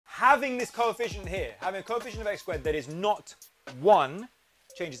having this coefficient here, having a coefficient of x squared that is not 1,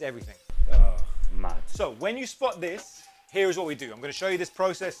 changes everything. Mad. So when you spot this, here is what we do. I'm going to show you this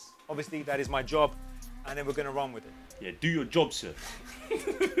process. Obviously, that is my job, and then we're going to run with it. Yeah, do your job, sir.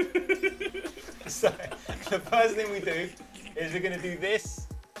 So the first thing we do is we're going to do this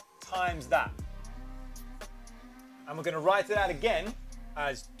times that. And we're going to write it out again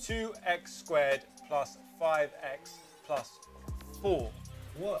as 2x squared plus 5x plus 4.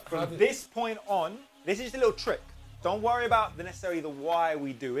 What? From this point on, this is just a little trick. Don't worry about necessarily the why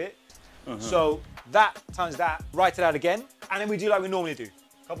we do it. So that times that, write it out again, and then we do like we normally do.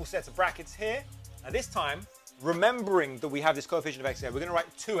 A couple sets of brackets here. Now this time, remembering that we have this coefficient of x here, we're going to write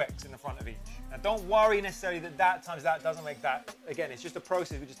 2x in the front of each. Now don't worry necessarily that that times that doesn't make that. Again, it's just a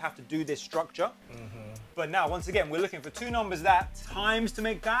process. We just have to do this structure. But now, once again, we're looking for two numbers that, times to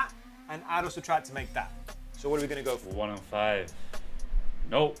make that, and add or subtract to make that. So what are we going to go for? 1 and 5.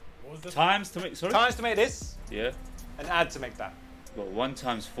 No. Times to make, sorry? Times to make this, Yeah. and add to make that. Well, 1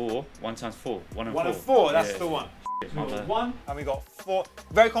 times 4. 1 times 4. 1 and 4. 1 and 4, that's Yeah. the one. My We got bad. 1 and we got 4.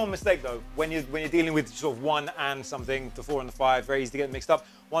 Very common mistake though, when you're dealing with sort of 1 and something, the 4 and the 5, very easy to get mixed up.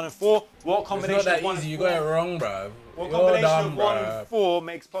 1 and 4, what combination It's not of 1 that easy, and you 4? got it wrong, bro. What You're combination dumb, of 1 bruv. and 4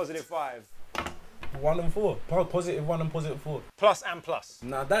 makes positive 5? 1 and 4. Positive 1 and positive 4. Plus and plus.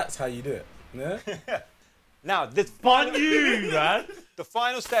 Now that's how you do it. Yeah? Now, this Fun you, man. the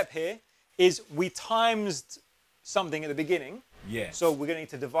final step here is we times something at the beginning. Yes. So we're going to need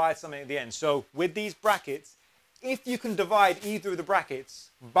to divide something at the end. So with these brackets, if you can divide either of the brackets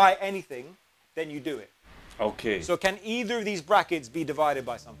by anything, then you do it. Okay. So can either of these brackets be divided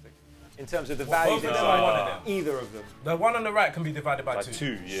by something? In terms of the values both of them inside? or one of them? Either of them. The one on the right can be divided by By 2.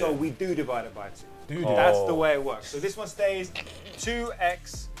 2, yeah. So we do divide it by 2. Do That's the way it works. So this one stays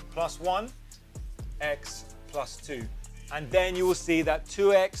 2x plus 1, x plus 2. And then you will see that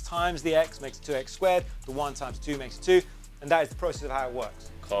 2x times the x makes 2x squared, the 1 times 2 makes 2, and that is the process of how it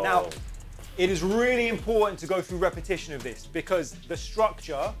works. Cool. Now, it is really important to go through repetition of this because the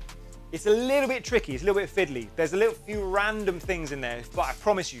structure, it's a little bit tricky, it's a little bit fiddly. There's a little few random things in there, but I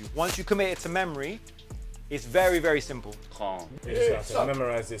promise you, once you commit it to memory, it's very, very simple. Calm. You just have to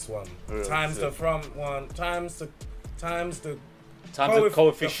memorize this one. Yeah, Times that's the front one, times the Times the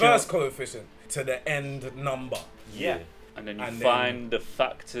coefficient. The first coefficient to the end number. Yeah. And then you And find the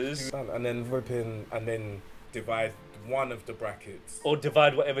factors. And then whip in and then divide one of the brackets. Or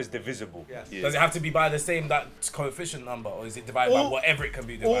divide whatever's divisible. Yes. Yeah. Does it have to be by the same that coefficient number, or is it divided by whatever it can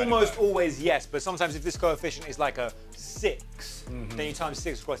be divided Almost by? always yes, but sometimes if this coefficient is like a 6, then you times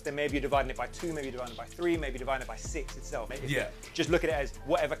 6 across, then maybe you're dividing it by 2, maybe you're dividing it by 3, maybe you're dividing it by 6 itself. Yeah. Just look at it as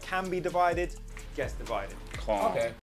whatever can be divided gets divided. Calm. Okay.